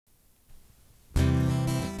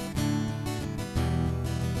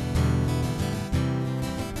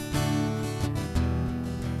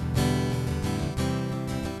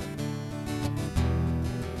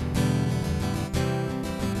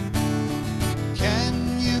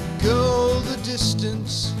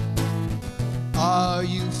distance? Are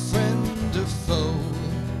you friend or foe?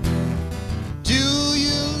 Do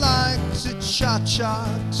you like to cha-cha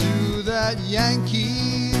to that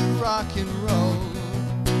Yankee rock and roll?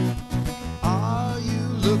 Are you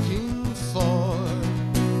looking for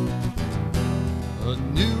a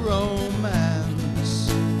new romance?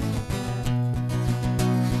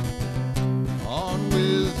 On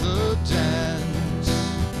with the dance.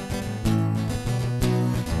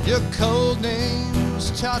 Your code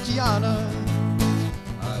name's Tatiana.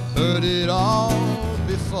 I've heard it all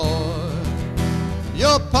before.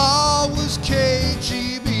 Your pa was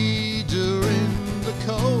KGB during the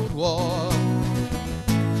Cold War,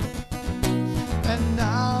 and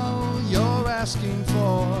now you're asking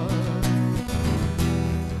for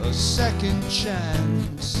a second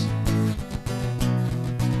chance.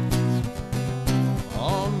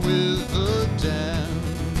 On with the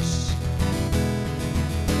dance.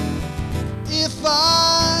 If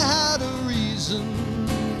I had a reason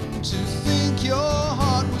to think your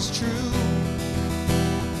heart was true,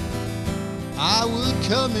 I would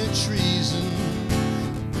commit treason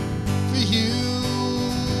for you.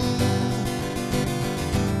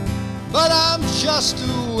 But I'm just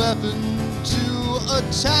a weapon to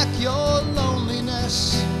attack your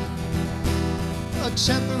loneliness, a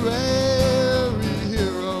temporary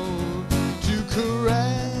hero to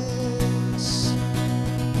caress.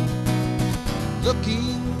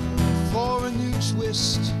 Looking for a new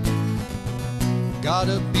twist,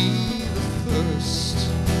 gotta be the first.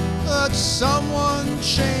 But someone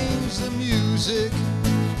changed the music,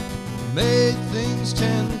 made things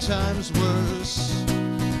 10 times worse.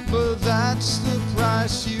 But that's the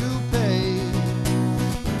price you pay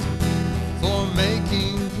for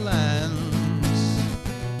making plans.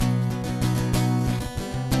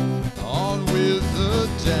 On with the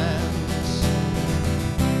dance.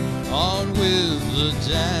 On with the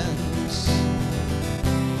dance.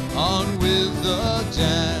 On with the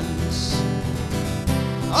dance.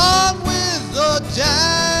 On with the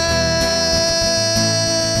dance.